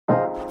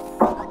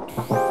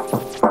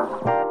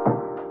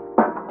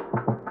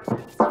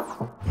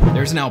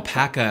There's an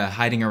alpaca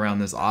hiding around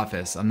this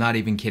office. I'm not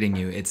even kidding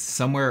you. It's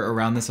somewhere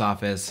around this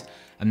office.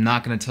 I'm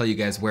not gonna tell you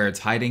guys where it's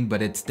hiding,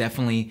 but it's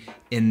definitely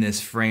in this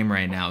frame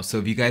right now. So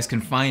if you guys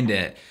can find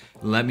it,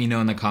 let me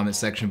know in the comment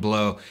section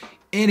below.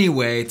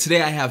 Anyway,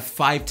 today I have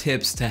 5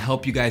 tips to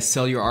help you guys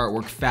sell your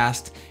artwork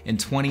fast in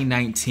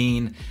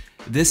 2019.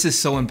 This is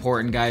so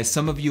important, guys.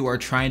 Some of you are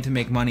trying to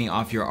make money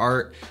off your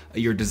art,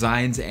 your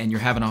designs, and you're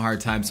having a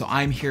hard time. So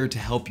I'm here to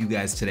help you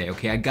guys today,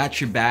 okay? I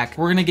got your back.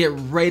 We're gonna get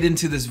right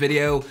into this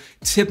video.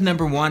 Tip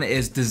number 1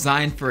 is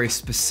design for a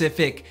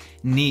specific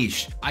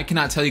niche. I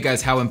cannot tell you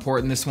guys how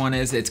important this one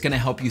is. It's gonna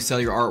help you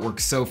sell your artwork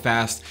so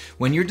fast.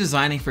 When you're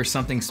designing for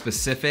something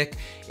specific,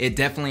 it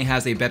definitely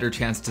has a better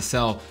chance to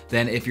sell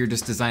than if you're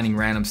just designing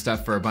random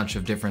stuff for a bunch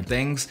of different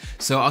things.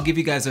 So I'll give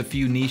you guys a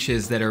few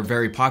niches that are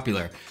very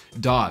popular.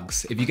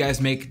 Dogs. If you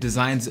guys make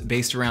designs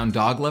based around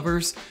dog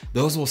lovers,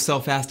 those will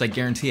sell fast, I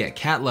guarantee it.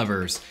 Cat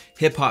lovers,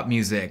 hip hop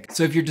music.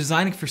 So if you're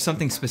designing for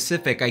something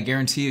specific, I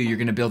guarantee you're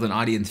gonna build an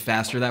audience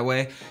faster that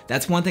way.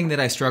 That's one thing that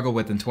I struggle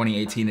with in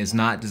 2018 is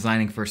not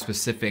designing for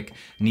specific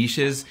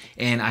niches.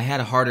 And I had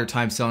a harder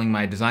time selling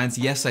my designs.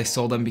 Yes, I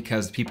sold them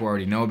because people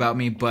already know about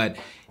me, but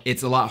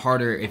it's a lot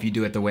harder if you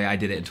do it the way I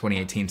did it in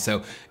 2018.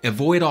 So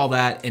avoid all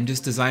that and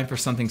just design for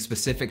something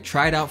specific.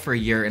 Try it out for a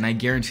year and I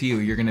guarantee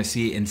you're gonna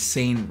see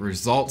insane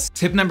results.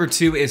 Tip number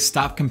 2 is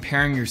stop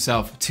comparing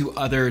yourself to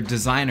other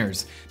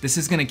designers. This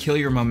is gonna kill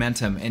your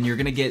momentum and you're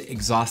gonna get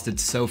exhausted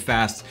so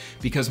fast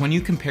because when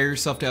you compare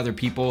yourself to other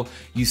people,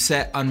 you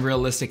set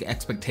unrealistic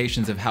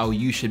expectations of how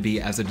you should be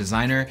as a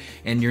designer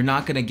and you're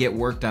not gonna get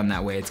work done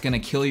that way. It's gonna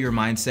kill your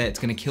mindset, it's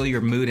gonna kill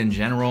your mood in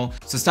general.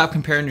 So stop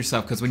comparing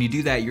yourself because when you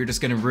do that, you're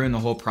just gonna ruin the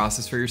whole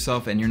process for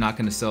yourself and you're not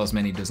going to sell as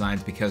many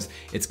designs because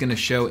it's going to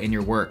show in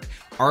your work.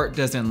 Art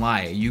doesn't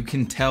lie. You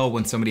can tell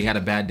when somebody had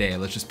a bad day,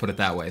 let's just put it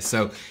that way.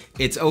 So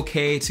it's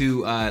okay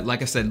to,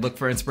 like I said, look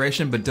for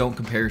inspiration, but don't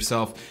compare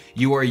yourself.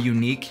 You are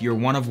unique, you're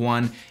one of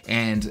one,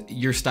 and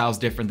your style's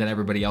different than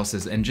everybody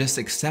else's, and just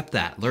accept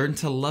that. Learn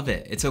to love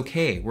it. It's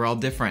okay, we're all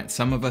different.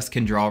 Some of us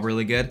can draw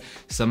really good,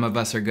 some of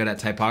us are good at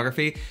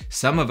typography,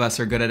 some of us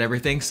are good at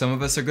everything, some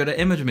of us are good at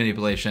image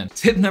manipulation.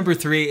 Tip number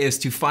 3 is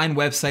to find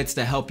websites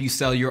to help you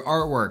sell your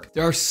artwork.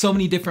 There are so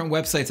many different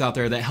websites out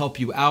there that help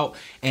you out,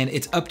 and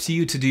it's up to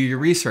you to do your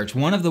research.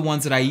 One of the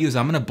ones that I use,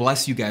 I'm gonna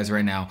bless you guys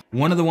right now.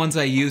 One of the ones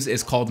I use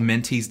is called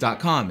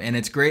Mentees.com, and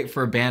it's great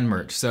for band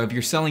merch. So if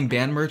you're selling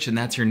band merch and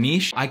that's your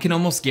niche, I can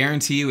almost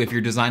guarantee you if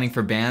you're designing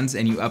for bands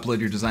and you upload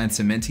your designs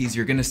to Mentees,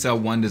 you're gonna sell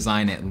one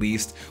design at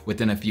least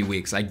within a few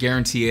weeks. I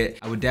guarantee it.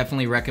 I would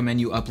definitely recommend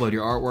you upload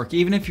your artwork.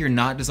 Even if you're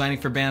not designing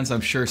for bands,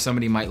 I'm sure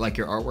somebody might like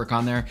your artwork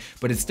on there,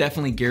 but it's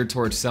definitely geared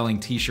towards selling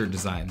t-shirt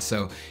designs.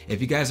 So if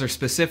you guys are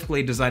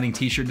specifically designing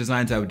t-shirt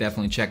designs, I would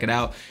definitely check it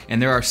out.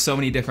 And there are so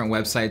many different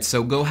websites,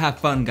 so go have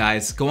fun,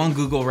 guys. Go on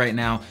Google right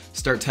now,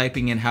 start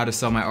typing in how to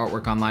sell my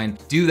artwork online.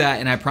 Do that,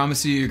 and I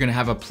promise you're gonna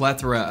have a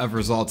plethora of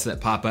results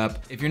that pop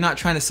up. If you're not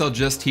trying to sell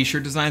just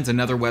t-shirt designs,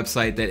 another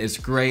website that is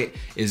great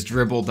is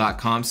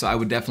dribble.com, so I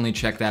would definitely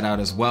check that out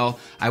as well.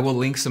 I will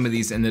link some of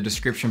these in the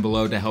description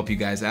below to help you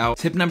guys out.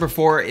 Tip number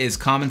 4 is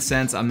common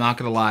sense. I'm not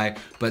gonna lie,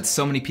 but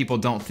so many people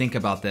don't think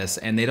about this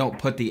and they don't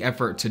put the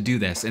effort to do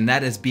this, and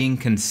that is being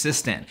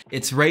consistent.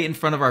 It's right in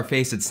front of our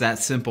face. It's that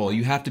simple.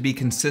 You have to be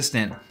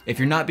consistent. If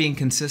you're not being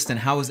consistent,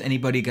 how is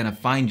anybody gonna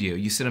find you?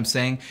 You see what I'm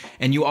saying?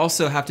 And you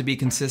also have to be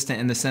consistent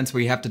in the sense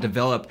where you have to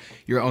develop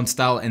your own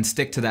style and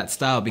stick to that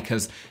style,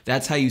 because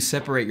that's how you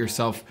separate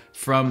yourself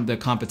from the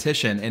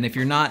competition. And if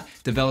you're not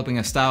developing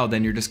a style,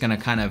 then you're just gonna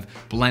kind of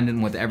blend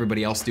in with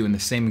everybody else doing the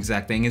same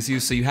exact thing as you.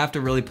 So you have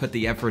to really put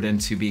the effort in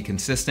to be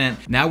consistent.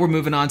 Now we're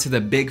moving on to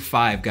the big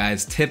 5,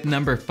 guys. Tip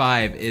number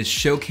 5 is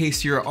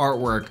showcase your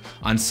artwork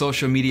on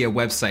social media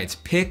websites.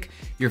 Pick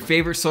your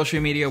favorite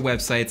social media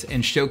websites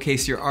and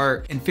showcase your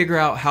art and figure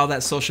out how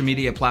that social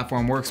media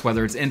platform works,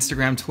 whether it's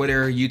Instagram,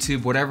 Twitter,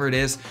 YouTube, whatever it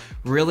is.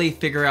 Really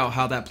figure out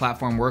how that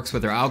platform works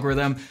with their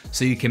algorithm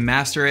so you can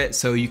master it,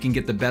 so you can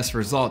get the best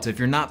results. If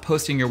you're not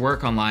posting your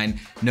work online,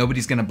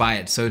 nobody's gonna buy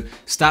it. So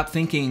stop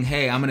thinking,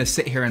 hey, I'm gonna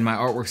sit here and my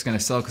artwork's gonna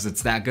sell because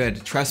it's that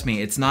good. Trust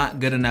me, it's not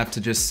good enough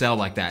to just sell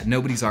like that.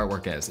 Nobody's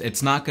artwork is.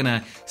 It's not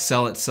gonna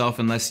sell itself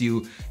unless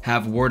you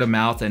have word of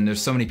mouth and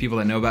there's so many people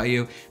that know about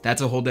you.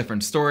 That's a whole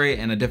different story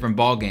and a different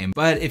ball game.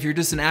 But if you're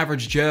just an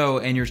average Joe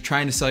and you're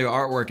trying to sell your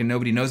artwork and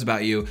nobody knows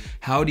about you,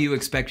 how do you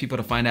expect people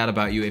to find out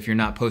about you if you're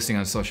not posting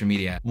on social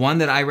media? One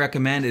that I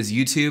recommend is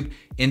YouTube,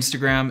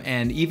 Instagram,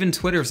 and even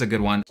Twitter is a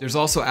good one. There's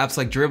also apps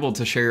like Dribble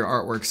to share your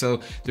artwork,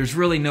 so there's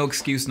really no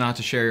excuse not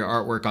to share your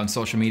artwork on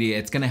social media.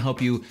 It's gonna help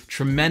you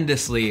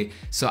tremendously,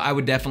 so I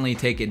would definitely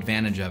take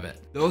advantage of it.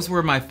 Those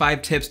were my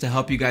 5 tips to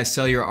help you guys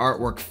sell your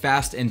artwork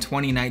fast in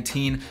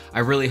 2019. I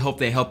really hope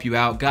they help you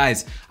out.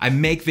 Guys, I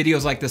make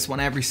videos like this one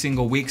every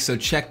single week, so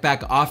check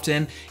back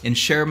often and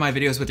share my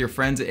videos with your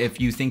friends if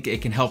you think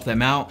it can help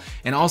them out.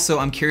 And also,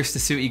 I'm curious to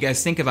see what you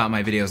guys think about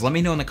my videos. Let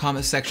me know in the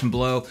comment section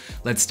below.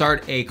 Let's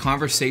start a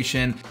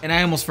conversation fun. And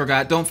I almost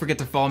forgot, don't forget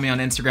to follow me on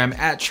Instagram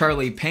at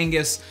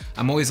CharleyPangus.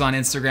 I'm always on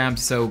Instagram,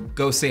 so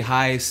go say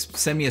hi,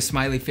 send me a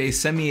smiley face,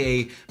 send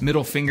me a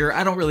middle finger.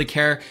 I don't really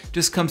care.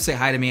 Just come say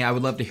hi to me. I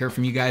would love to hear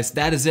from you guys.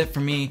 That is it for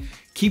me.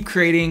 Keep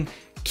creating,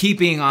 keep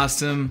being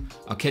awesome.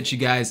 I'll catch you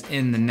guys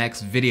in the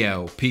next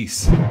video.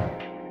 Peace.